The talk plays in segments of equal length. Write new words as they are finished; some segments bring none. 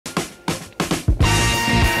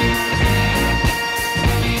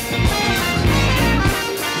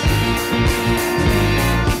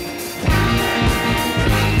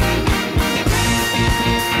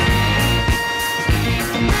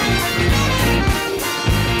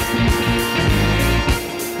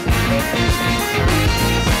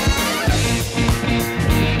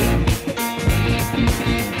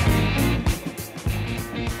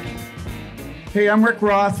Hey, I'm Rick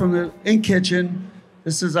Roth from the Ink Kitchen.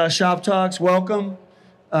 This is Shop Talks. Welcome.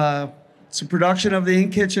 It's a production of the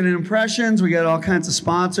Ink Kitchen and Impressions. We got all kinds of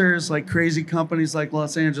sponsors, like crazy companies like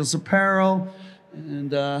Los Angeles Apparel.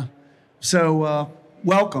 And so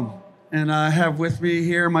welcome. And I have with me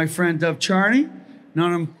here my friend Dov Charney.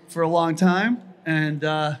 Known him for a long time. And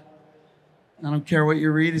I don't care what you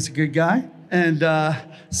read, he's a good guy. And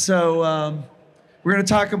so we're going to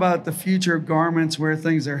talk about the future of garments, where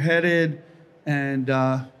things are headed. And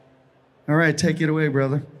all right, take it away,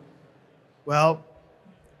 brother. Well,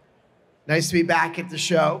 nice to be back at the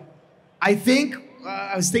show. I think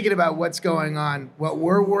I was thinking about what's going on. What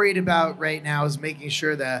we're worried about right now is making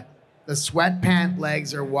sure that the sweatpant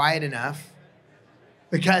legs are wide enough,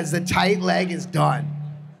 because the tight leg is done.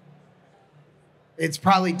 It's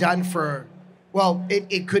probably done for, well,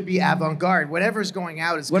 it could be avant-garde. Whatever's going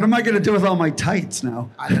out is What am I going to do with all my tights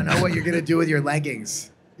now? I don't know what you're going to do with your leggings.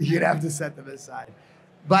 You'd have to set them aside.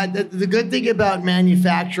 But the good thing about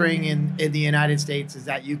manufacturing in the United States is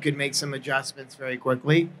that you can make some adjustments very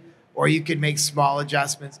quickly, or you can make small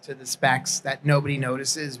adjustments to the specs that nobody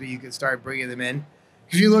notices, but you can start bringing them in.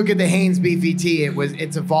 If you look at the Hanes BVT,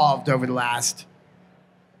 it's evolved over the last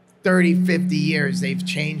 30, 50 years. They've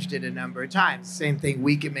changed it a number of times. Same thing,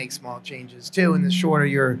 we can make small changes too, and the shorter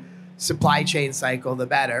your supply chain cycle, the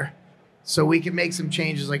better. So we can make some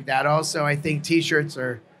changes like that. Also, I think t-shirts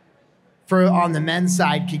on the men's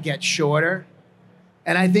side could get shorter.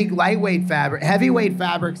 And I think lightweight fabric, heavyweight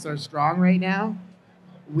fabrics are strong right now.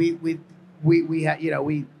 We have,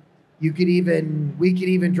 we could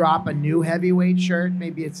even drop a new heavyweight shirt.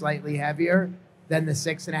 Maybe it's slightly heavier than the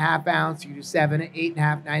 6.5 ounce. You do 7,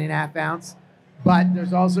 8.5, 9.5 ounce. But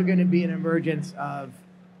there's also going to be an emergence of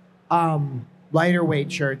lighter weight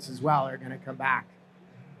shirts as well are going to come back,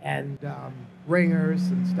 and ringers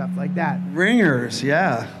and stuff like that. Ringers,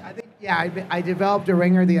 yeah. I developed a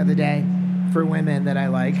ringer the other day for women that I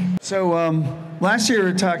like. So last year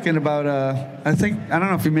we were talking about, I don't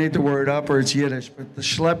know if you made the word up or it's Yiddish, but the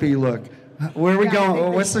schleppy look. Where are we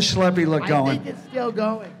going? What's the schleppy look going? I think it's still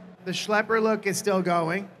going. The schlepper look is still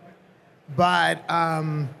going, but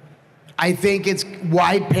I think it's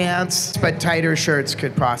wide pants, but tighter shirts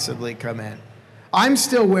could possibly come in. I'm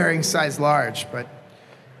still wearing size large, but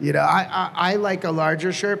I like a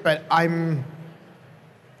larger shirt, but I'm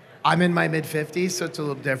in my mid-50s, so it's a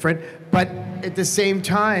little different. But at the same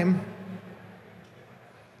time,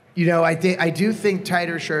 I do think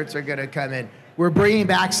tighter shirts are going to come in. We're bringing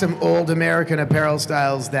back some old American apparel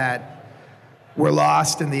styles that were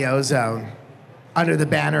lost in the ozone under the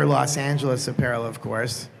banner Los Angeles Apparel, of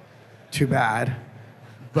course. Too bad.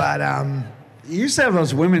 But you used to have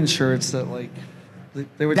those women's shirts that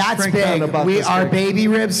they would that's shrink big. out about this Our big. baby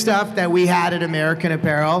rib stuff that we had at American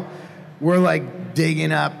Apparel, we're like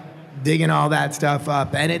digging all that stuff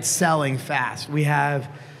up, and it's selling fast. We have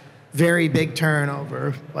very big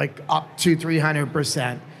turnover, like up to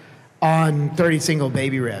 300% on 30 single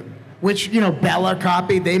baby rib, which, Bella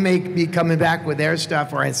copied. They may be coming back with their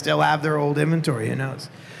stuff, or I still have their old inventory, who knows.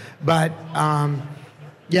 But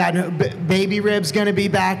baby rib's gonna be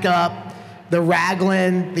back up. The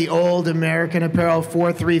Raglan, the old American Apparel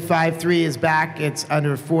 4353 is back. It's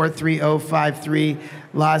under 43053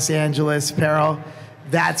 Los Angeles Apparel.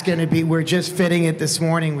 That's going to be, we're just fitting it this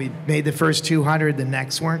morning. We made the first 200. The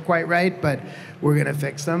necks weren't quite right, but we're going to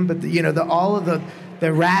fix them. But all of the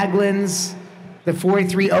Raglans, the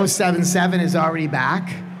 43077 is already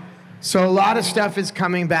back. So a lot of stuff is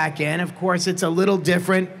coming back in. Of course, it's a little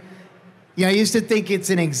different. I used to think it's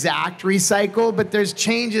an exact recycle, but there's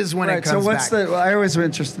changes when it comes back. So I always am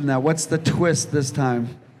interested in that. What's the twist this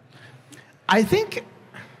time? I think,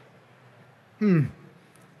 I'm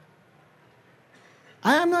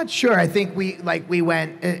not sure. I think we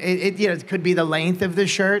went, it could be the length of the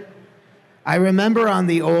shirt. I remember on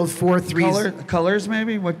the old 4.3s. Colors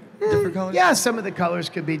maybe? What different colors? Yeah, some of the colors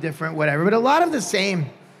could be different, whatever. But a lot of the same.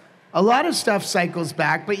 A lot of stuff cycles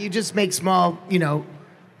back, but you just make small,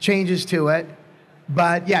 changes to it.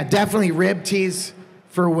 But yeah, definitely rib tees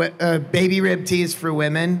for baby rib tees for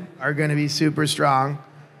women are going to be super strong.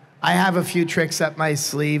 I have a few tricks up my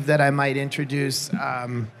sleeve that I might introduce. We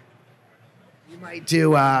might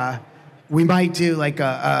do like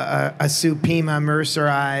a Supima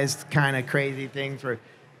mercerized kind of crazy thing for,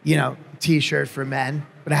 t-shirt for men.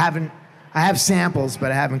 But I have samples,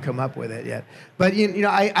 but I haven't come up with it yet. But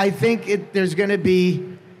I think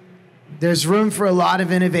there's room for a lot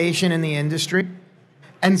of innovation in the industry.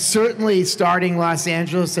 And certainly starting Los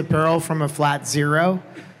Angeles Apparel from a flat zero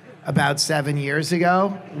about 7 years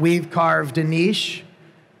ago, we've carved a niche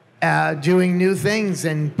doing new things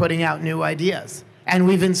and putting out new ideas. And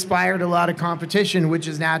we've inspired a lot of competition, which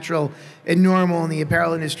is natural and normal in the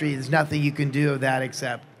apparel industry. There's nothing you can do of that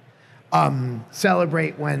except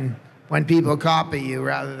celebrate when people copy you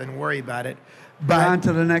rather than worry about it. But on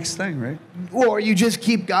to the next thing, right? or you just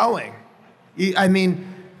keep going. I mean,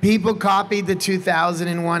 people copied the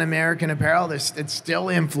 2001 American Apparel. It's still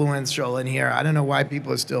influential in here. I don't know why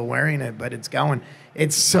people are still wearing it, but it's going.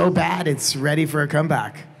 It's so bad, it's ready for a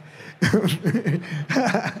comeback.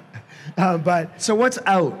 But So what's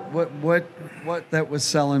out? What that was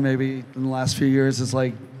selling maybe in the last few years is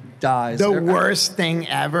like dies. the worst thing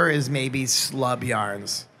ever is maybe slub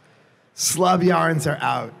yarns. Slub yarns are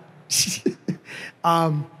out.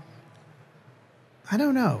 I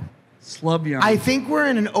don't know. Slub yarn. I think we're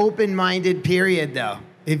in an open-minded period, though.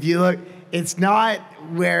 If you look, it's not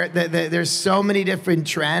where there's so many different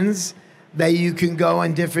trends that you can go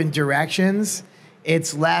in different directions.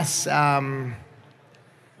 It's less.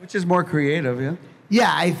 Which is more creative, yeah?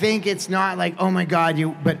 Yeah, I think it's not like, oh my God,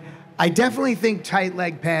 but I definitely think tight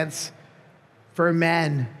leg pants for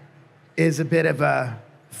men is a bit of a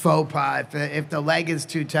faux pas. If the leg is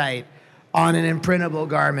too tight on an imprintable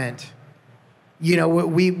garment, you know,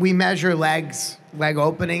 we measure leg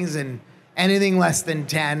openings, and anything less than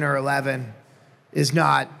 10 or 11 is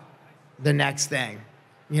not the next thing.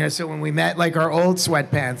 You know, so when we met, like our old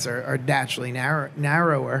sweatpants are naturally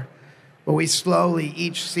narrower, but we slowly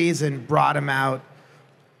each season brought them out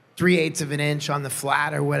 3/8 of an inch on the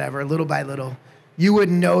flat or whatever, little by little. You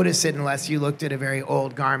wouldn't notice it unless you looked at a very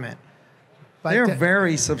old garment. But They're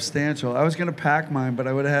very substantial. I was going to pack mine, but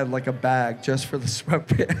I would have had like a bag just for the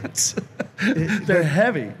sweatpants. They're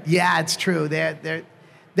heavy. Yeah, it's true.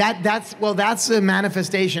 That's a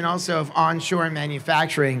manifestation also of onshore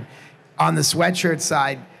manufacturing. On the sweatshirt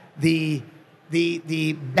side, the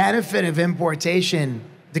benefit of importation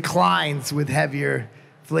declines with heavier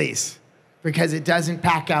fleece because it doesn't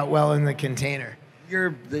pack out well in the container.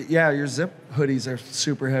 Your zip hoodies are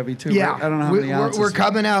super heavy too. Yeah, right? I don't know how many ounces. We're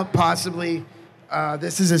coming out possibly.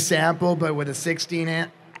 This is a sample, but with a 16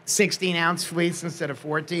 ounce fleece instead of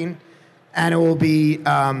 14, and it will be.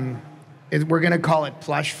 We're gonna call it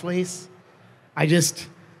plush fleece.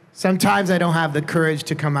 Sometimes I don't have the courage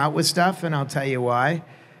to come out with stuff, and I'll tell you why,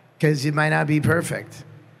 because it might not be perfect.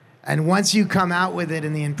 And once you come out with it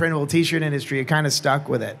in the imprintable t-shirt industry, you're kind of stuck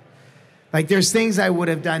with it. Like there's things I would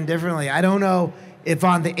have done differently. I don't know if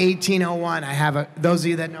on the 1801, those of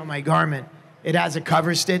you that know my garment, it has a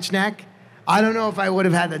cover stitch neck. I don't know if I would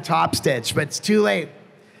have had the top stitch, but it's too late.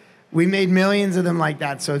 We made millions of them like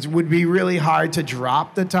that, so it would be really hard to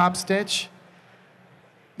drop the top stitch.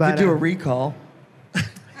 But do a recall.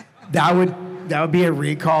 That would be a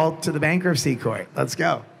recall to the bankruptcy court. Let's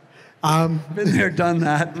go. Been there, done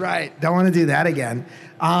that. Right. Don't want to do that again.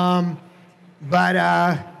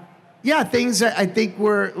 Yeah, things. I think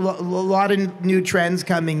we're a lot of new trends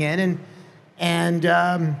coming in, and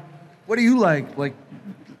What do you like? Like,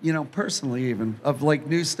 you know, personally, even of like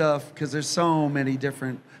new stuff, because there's so many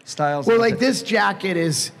different styles. Well, like this jacket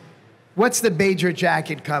is. What's the major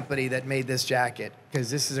jacket company that made this jacket? Because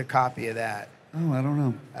this is a copy of that. Oh, I don't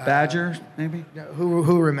know. Badger, maybe?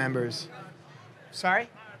 Who remembers? Sorry?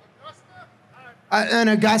 An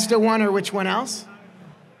Augusta one, or which one else?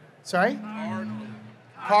 Sorry?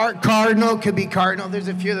 Cardinal could be Cardinal. There's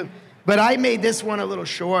a few of them. But I made this one a little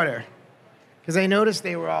shorter because I noticed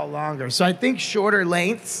they were all longer. So I think shorter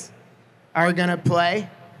lengths are going to play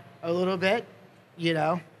a little bit, you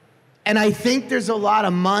know. And I think there's a lot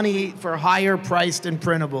of money for higher priced and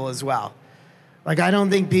printable as well. Like, I don't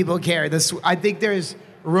think people care. I think there's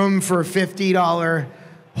room for $50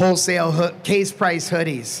 wholesale case price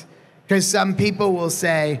hoodies. Because some people will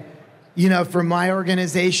say, you know, for my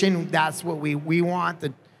organization, that's what we want.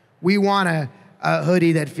 We want a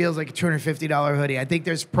hoodie that feels like a $250 hoodie. I think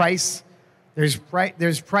there's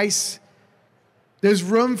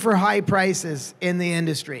room for high prices in the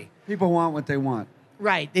industry. People want what they want.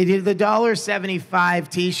 Right. The $1.75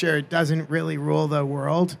 t-shirt doesn't really rule the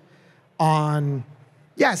world.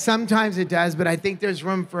 Yeah, sometimes it does, but I think there's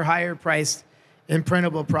room for higher priced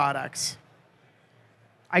imprintable products.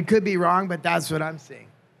 I could be wrong, but that's what I'm seeing.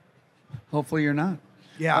 Hopefully you're not.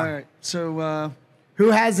 Yeah. All right. So,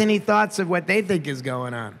 who has any thoughts of what they think is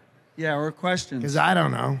going on? yeah, or questions. Because I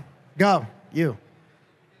don't know. Go, you.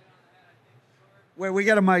 Wait, we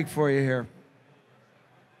got a mic for you here.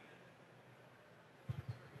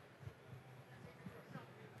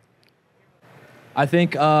 I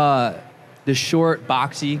think the short,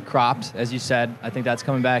 boxy cropped, as you said, I think that's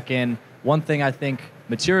coming back in. One thing I think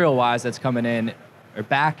material-wise that's coming in, or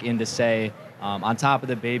back in to say, on top of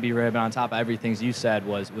the baby rib and on top of everything you said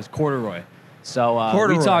was corduroy. So we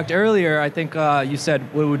Corduroy. talked earlier. I think you said,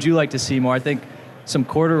 what would you like to see more? I think some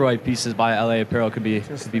corduroy pieces by LA Apparel could be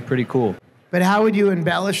pretty cool. But how would you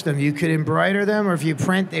embellish them? You could embroider them, or if you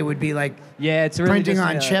print, they would be like It's really printing just,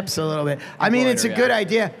 on chips a little bit. I mean, it's a good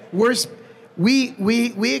idea.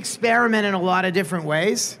 We experiment in a lot of different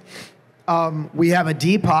ways. We have a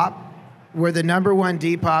Depop. We're the #1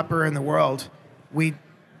 Depopper in the world. We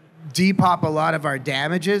Depop a lot of our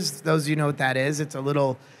damages. Those of you know what that is. It's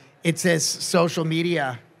a social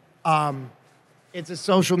media. It's a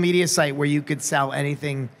social media site where you could sell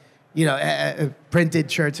anything,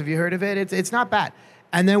 printed shirts. Have you heard of it? It's not bad.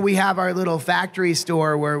 And then we have our little factory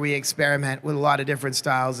store where we experiment with a lot of different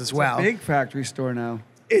styles as well. It's a big factory store now.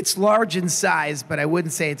 It's large in size, but I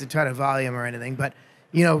wouldn't say it's a ton of volume or anything. But,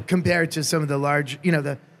 compared to some of the large,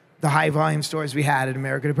 the high volume stores we had at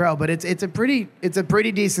American Apparel. But it's a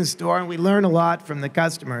pretty decent store, and we learn a lot from the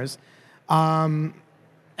customers. And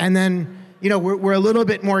then, we're a little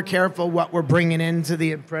bit more careful what we're bringing into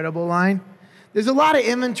the imprintable line. There's a lot of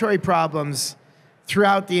inventory problems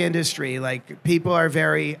throughout the industry. Like, people are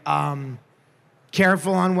very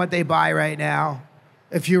careful on what they buy right now.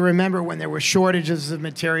 If you remember when there were shortages of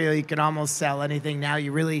material, you could almost sell anything. Now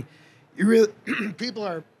you really people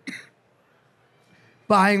are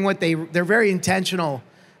buying they're very intentional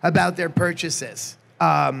about their purchases.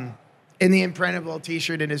 In the imprintable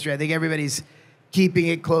t-shirt industry, I think everybody's keeping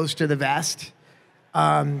it close to the vest.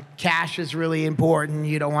 Cash is really important.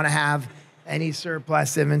 You don't want to have any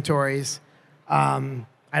surplus inventories. I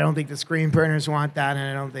don't think the screen printers want that, and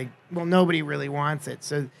I don't think, nobody really wants it.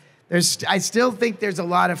 So I still think there's a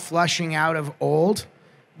lot of flushing out of old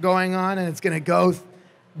going on, and it's going to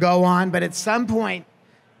go on. But at some point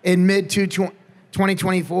in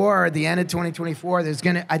mid-2024 or the end of 2024,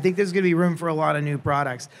 I think there's going to be room for a lot of new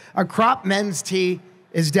products. A crop men's tee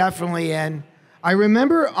is definitely in. I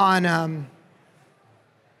remember on,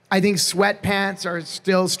 I think sweatpants are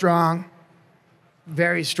still strong,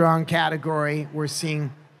 very strong category. We're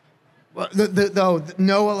seeing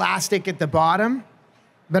no elastic at the bottom.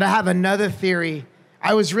 But I have another theory.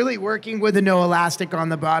 I was really working with a no elastic on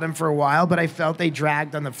the bottom for a while, but I felt they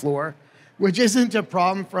dragged on the floor, which isn't a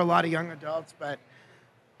problem for a lot of young adults, but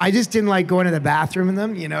I just didn't like going to the bathroom in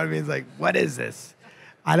them. You know what I mean? It's like, what is this?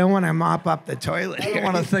 I don't want to mop up the toilet. I don't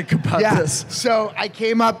want to think about this. So I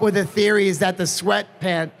came up with a theory is that the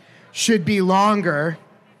sweatpant should be longer,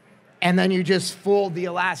 and then you just fold the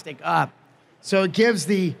elastic up. So it gives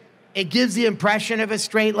the impression of a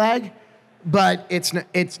straight leg, but it's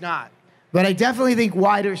not. But I definitely think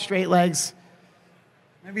wider straight legs.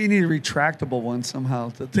 Maybe you need a retractable one somehow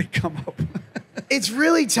that they come up with. It's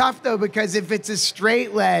really tough though, because if it's a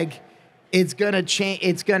straight leg, it's gonna change.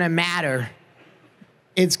 It's gonna matter.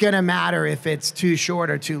 It's gonna matter if it's too short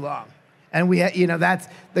or too long. And that's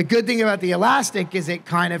the good thing about the elastic is it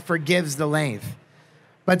kind of forgives the length.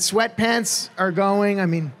 But sweatpants are going. I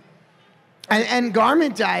mean. And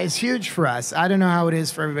garment dye is huge for us. I don't know how it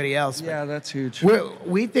is for everybody else. Yeah, that's huge.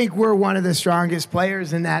 We think we're one of the strongest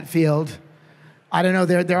players in that field. I don't know.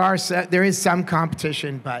 There is some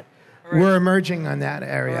competition, but we're emerging on that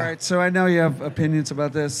area. All right. So I know you have opinions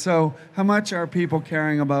about this. So how much are people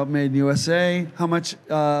caring about Made in USA? How much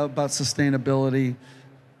about sustainability?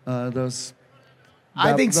 I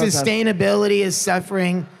think sustainability is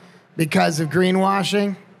suffering because of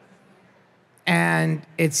greenwashing. And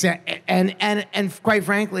and quite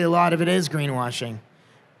frankly, a lot of it is greenwashing.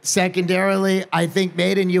 Secondarily, I think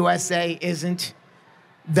Made in USA isn't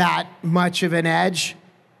that much of an edge,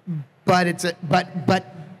 but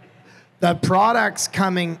the products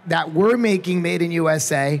that we're making Made in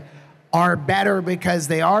USA are better because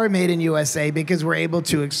they are Made in USA, because we're able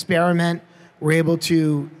to experiment, we're able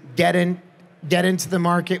to get into the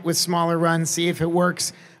market with smaller runs, see if it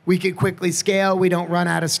works. We can quickly scale. We don't run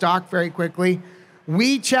out of stock very quickly.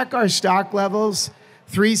 We check our stock levels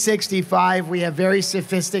 365. We have very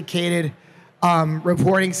sophisticated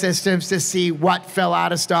reporting systems to see what fell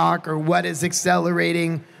out of stock or what is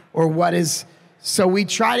accelerating or what is. So we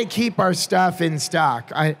try to keep our stuff in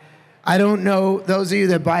stock. I don't know, those of you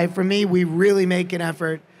that buy from me, we really make an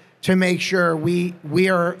effort to make sure we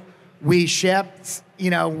ship,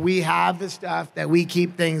 we have the stuff, that we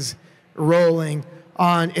keep things rolling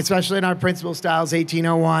on, especially in our principal styles,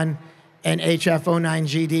 1801 and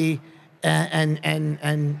HF09GD and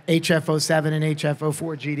HF07 and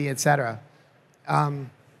HF04GD, et cetera. All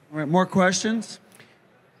right, more questions?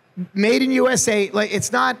 Made in USA,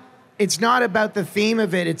 it's not about the theme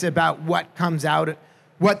of it, it's about what comes out,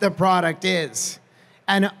 what the product is.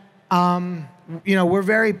 And, we're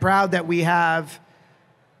very proud that we have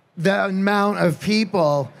the amount of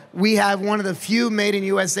people. We have one of the few Made in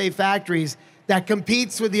USA factories that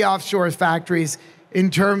competes with the offshore factories in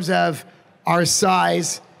terms of our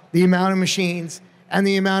size, the amount of machines, and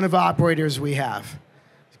the amount of operators we have.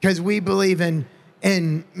 Because we believe in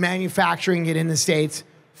manufacturing it in the States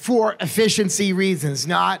for efficiency reasons,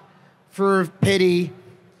 not for pity.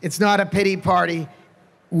 It's not a pity party.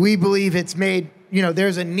 We believe it's made,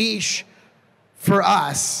 there's a niche for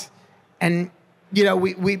us. And,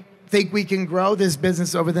 we think we can grow this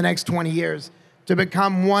business over the next 20 years to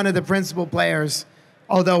become one of the principal players,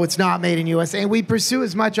 although it's not made in USA. And we pursue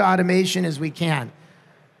as much automation as we can.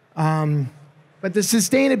 But the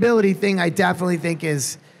sustainability thing, I definitely think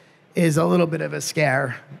is a little bit of a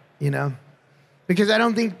scare, because I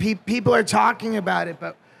don't think people are talking about it,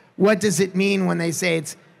 but what does it mean when they say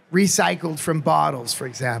it's recycled from bottles, for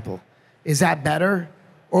example? Is that better?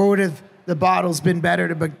 Or would have the bottles been better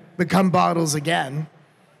to become bottles again?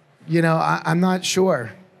 I'm not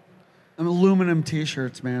sure. Aluminum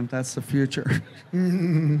T-shirts, man. That's the future.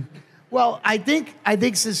 Well, I think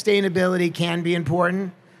sustainability can be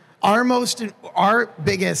important. Our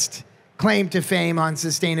biggest claim to fame on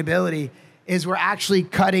sustainability is we're actually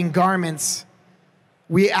cutting garments.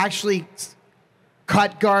 We actually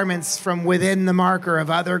cut garments from within the marker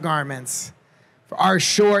of other garments. Our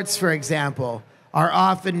shorts, for example, are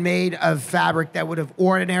often made of fabric that would have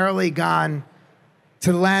ordinarily gone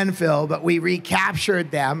to the landfill, but we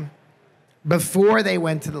recaptured them before they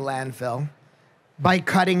went to the landfill by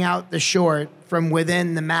cutting out the short from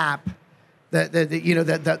within the map,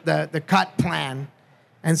 the cut plan.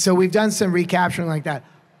 And so we've done some recapturing like that.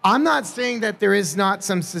 I'm not saying that there is not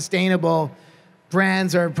some sustainable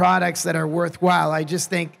brands or products that are worthwhile. I just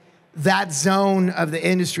think that zone of the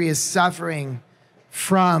industry is suffering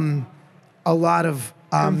from a lot of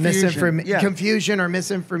confusion or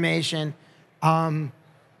misinformation. But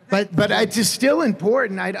it's still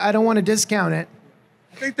important. I don't want to discount it.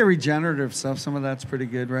 I think the regenerative stuff, some of that's pretty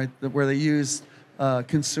good, right? Where they use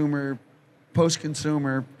post-consumer,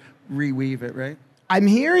 reweave it, right? I'm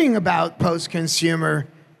hearing about post-consumer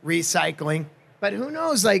recycling, but who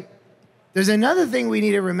knows? Like, there's another thing we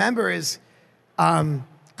need to remember is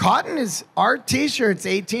cotton is, our T-shirts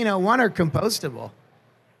 1801 are compostable.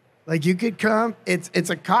 Like, you could it's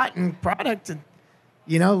a cotton product, and,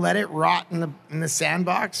 let it rot in the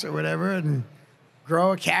sandbox or whatever and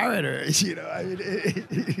grow a carrot or,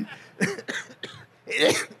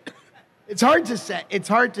 it's hard to say. It's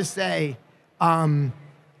hard to say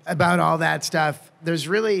about all that stuff. There's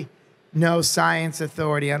really no science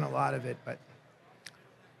authority on a lot of it, but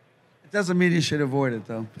it doesn't mean you should avoid it,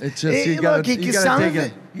 though. It's just you gotta dig in.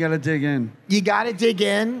 You gotta dig in. You gotta dig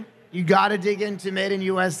in. You gotta dig into made in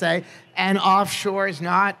USA, and offshore is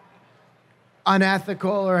not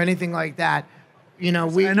unethical or anything like that.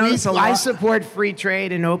 I support free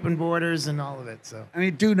trade and open borders and all of it. So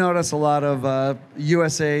do notice a lot of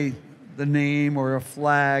USA, the name or a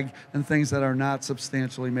flag, and things that are not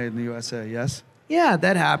substantially made in the USA. Yes. Yeah,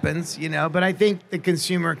 that happens. But I think the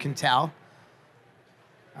consumer can tell.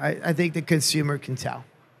 I think the consumer can tell.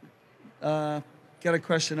 Got a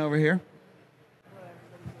question over here.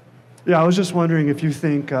 Yeah, I was just wondering if you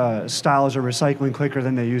think styles are recycling quicker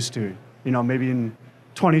than they used to. Maybe in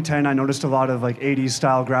 2010, I noticed a lot of 80s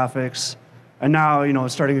style graphics. And now,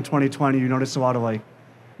 starting in 2020, you notice a lot of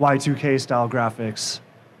Y2K style graphics.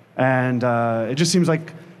 And it just seems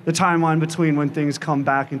like the timeline between when things come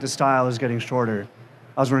back into style is getting shorter.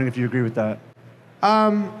 I was wondering if you agree with that.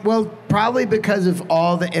 Well, probably because of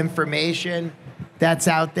all the information that's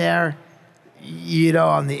out there,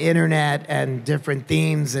 on the internet and different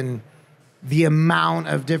themes and the amount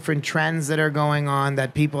of different trends that are going on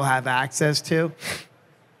that people have access to.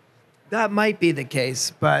 That might be the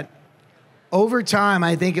case, but over time,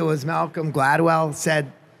 I think it was Malcolm Gladwell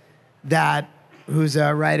said that, who's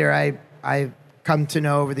a writer I've come to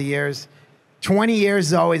know over the years, 20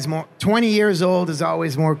 years old is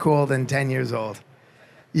always more cool than 10 years old.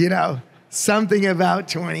 Something about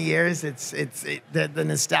 20 years, the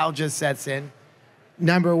nostalgia sets in.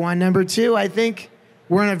 Number one. Number two, I think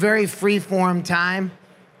we're in a very free-form time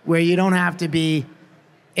where you don't have to be,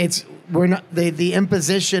 the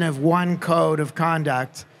imposition of one code of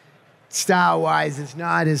conduct, style-wise, is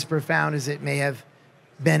not as profound as it may have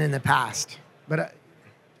been in the past. But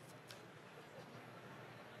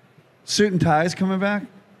suit and ties coming back?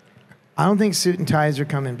 I don't think suit and ties are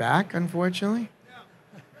coming back, unfortunately.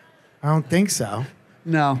 I don't think so.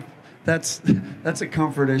 No, that's a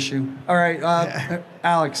comfort issue. All right,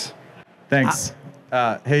 Alex. Thanks.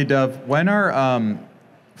 Hey, Dov, when are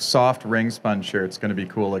soft ring spun shirts going to be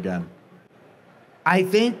cool again? I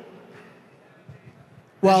think,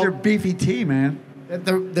 well, your beefy tee, man.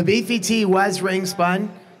 The beefy tee was ring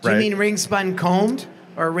spun. Do you right? mean ring spun combed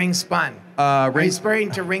or ring spun? Are you Ring,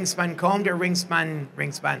 referring to ring spun combed or ring spun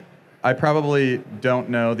ring spun? I probably don't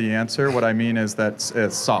know the answer. What I mean is that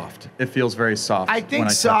it's soft. It feels very soft. I when think I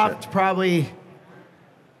touch soft it. probably.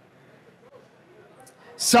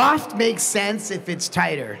 Soft makes sense if it's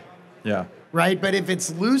tighter, Yeah. right? But if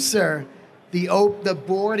it's looser, the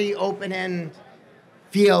boardy open end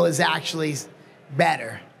feel is actually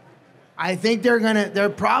better. I think they're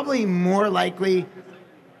probably more likely.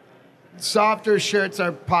 Softer shirts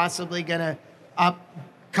are possibly gonna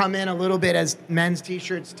come in a little bit as men's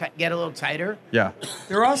t-shirts get a little tighter. Yeah.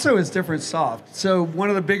 There also is different soft. So one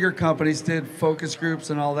of the bigger companies did focus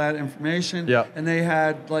groups and all that information. Yep. And they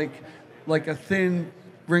had like a thin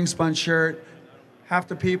ring spun shirt. Half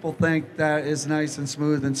the people think that is nice and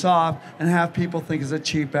smooth and soft, and half people think is a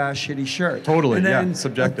cheap ass shitty shirt. Totally, And then yeah,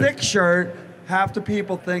 subjective. a thick shirt, half the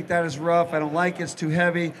people think that is rough. I don't like it. It's too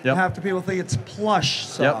heavy. Yep. Half the people think it's plush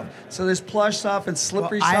soft. Yep. So there's plush soft and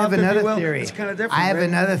slippery Well, I soft. have another if you will. theory. It's kind of different. I have right?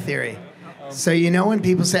 another theory. So you know when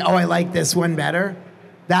people say, "Oh, I like this one better,"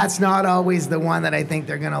 that's not always the one that I think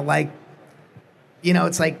they're gonna like. You know,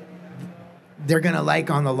 it's like they're gonna like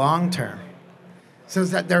on the long term. So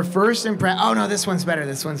it's that their first impression. Oh no, this one's better.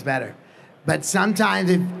 This one's better. But sometimes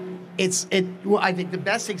well, I think the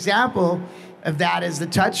best example of that is the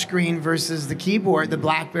touchscreen versus the keyboard, the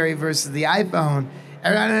BlackBerry versus the iPhone.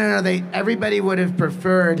 No. Everybody would have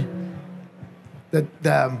preferred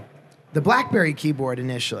the BlackBerry keyboard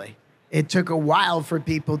initially. It took a while for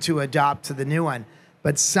people to adopt to the new one.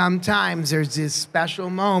 But sometimes there's this special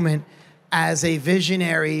moment as a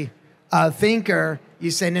visionary thinker,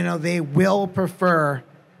 you say, no, they will prefer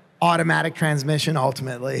automatic transmission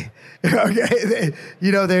ultimately. Okay,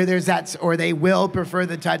 there's that, or they will prefer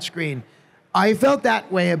the touchscreen. I felt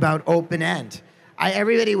that way about open end.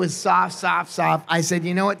 Everybody was soft. I said,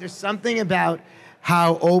 you know what? There's something about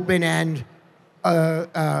how open end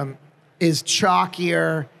is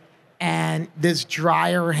chalkier and this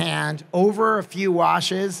drier hand over a few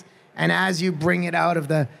washes, and as you bring it out of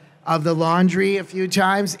the laundry a few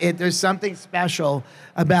times, there's something special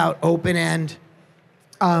about open end.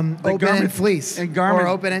 Open end fleece and garment, or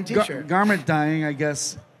open end t-shirt. Garment dyeing, I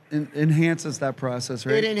guess, enhances that process,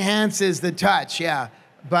 right? It enhances the touch, yeah.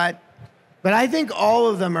 But I think all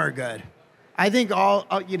of them are good. I think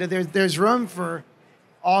there's room for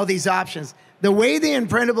all these options. The way the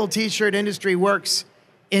imprintable t-shirt industry works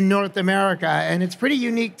in North America, and it's pretty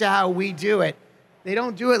unique to how we do it. They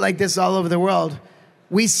don't do it like this all over the world.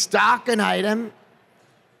 We stock an item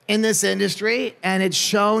in this industry, and it's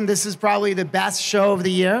shown this is probably the best show of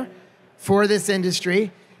the year for this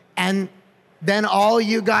industry. And then all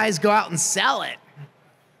you guys go out and sell it.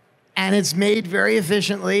 And it's made very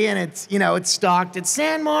efficiently, and it's stocked at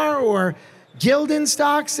Sanmar, or Gildan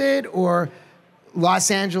stocks it, or Los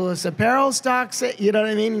Angeles Apparel stocks it. You know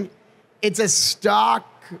what I mean? It's a stock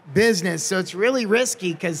business, so it's really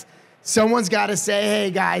risky because someone's got to say,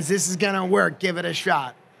 hey, guys, this is going to work. Give it a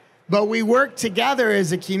shot. But we work together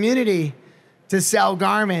as a community to sell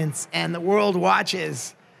garments, and the world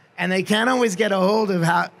watches, and they can't always get a hold of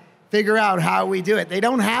figure out how we do it. They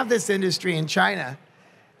don't have this industry in China.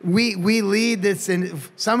 We lead this, and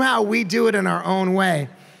somehow we do it in our own way.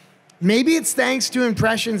 Maybe it's thanks to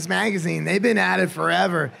Impressions Magazine. They've been at it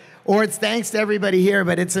forever. Or it's thanks to everybody here,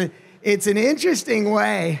 but it's an interesting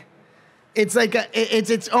way. It's like it's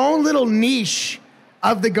its own little niche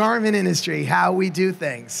of the garment industry, how we do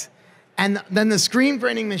things. And then the screen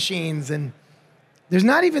printing machines, and there's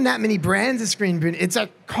not even that many brands of screen printing. It's a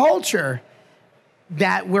culture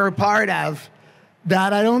that we're a part of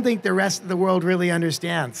that I don't think the rest of the world really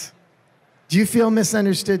understands. Do you feel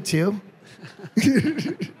misunderstood too?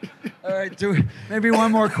 All right, maybe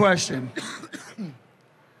one more question.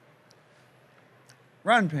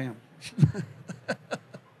 Run, Pam.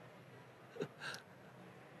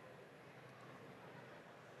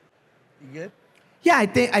 You good? Yeah, I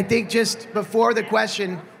think just before the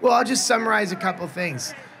question, well, I'll just summarize a couple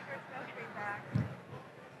things.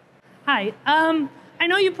 Hi. I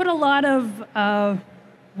know you put a lot of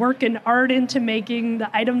work and art into making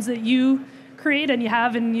the items that you create and you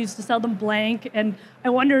have and used to sell them blank. And I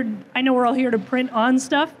wondered, I know we're all here to print on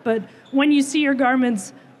stuff, but when you see your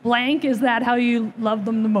garments blank, is that how you love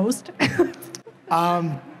them the most?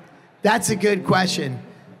 That's a good question.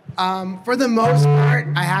 For the most part,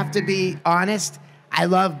 I have to be honest, I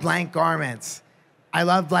love blank garments.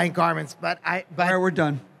 But All right, we're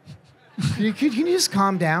done. can you just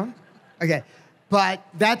calm down? Okay. But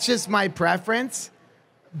that's just my preference.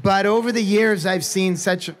 But over the years, I've seen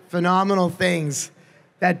such phenomenal things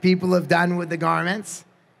that people have done with the garments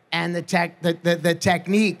and the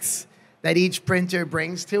techniques that each printer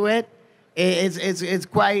brings to it, it's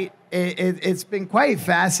been quite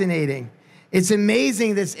fascinating. It's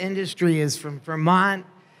amazing this industry is from Vermont,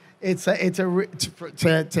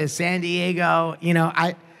 to San Diego. You know,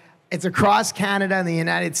 it's across Canada and the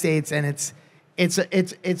United States, and it's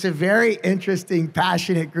a very interesting,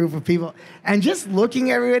 passionate group of people. And just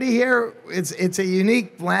looking at everybody here, it's a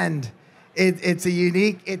unique blend. It's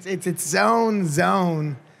its own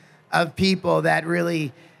zone of people that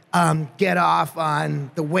really get off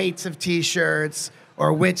on the weights of T-shirts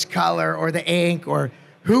or which color or the ink, or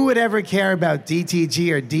who would ever care about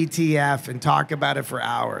DTG or DTF and talk about it for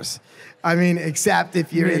hours? I mean, except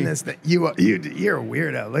if you're in this, you're a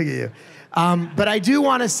weirdo. Look at you. But I do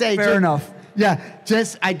want to say, Fair enough. Yeah,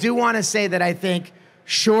 I do want to say that I think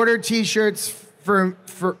shorter T-shirts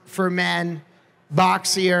for men,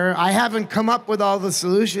 boxier. I haven't come up with all the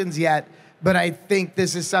solutions yet, but I think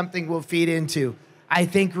this is something we'll feed into. I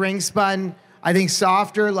think ring spun. I think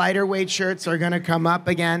softer, lighter weight shirts are going to come up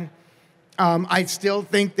again. I still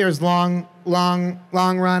think there's long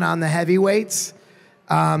run on the heavyweights,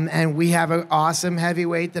 and we have an awesome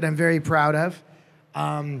heavyweight that I'm very proud of.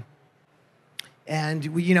 And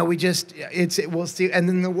we'll see. And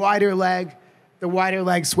then the wider leg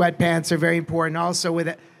sweatpants are very important. Also,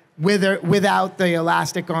 without the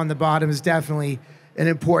elastic on the bottom is definitely an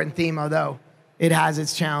important theme, although it has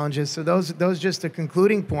its challenges. So those just the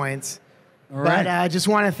concluding points. All right. But I just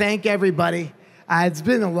want to thank everybody. It's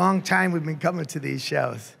been a long time we've been coming to these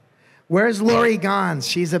shows. Where's Lori gone?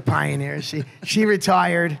 She's a pioneer. She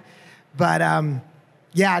retired. But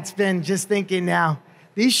yeah, it's been just thinking now.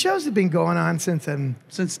 These shows have been going on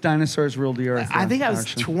since dinosaurs ruled the earth. I think I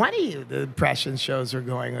was 20. The impression shows were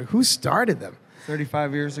going. Like, who started them?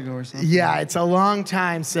 35 years ago or something. Yeah, it's a long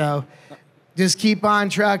time. So just keep on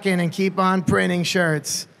trucking and keep on printing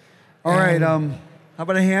shirts. All right. How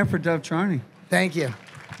about a hand for Dov Charney? Thank you.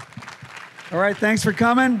 All right, thanks for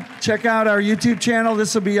coming. Check out our YouTube channel.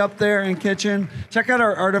 This will be up there in Kitchen. Check out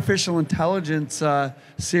our artificial intelligence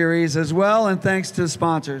series as well, and thanks to the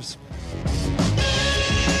sponsors.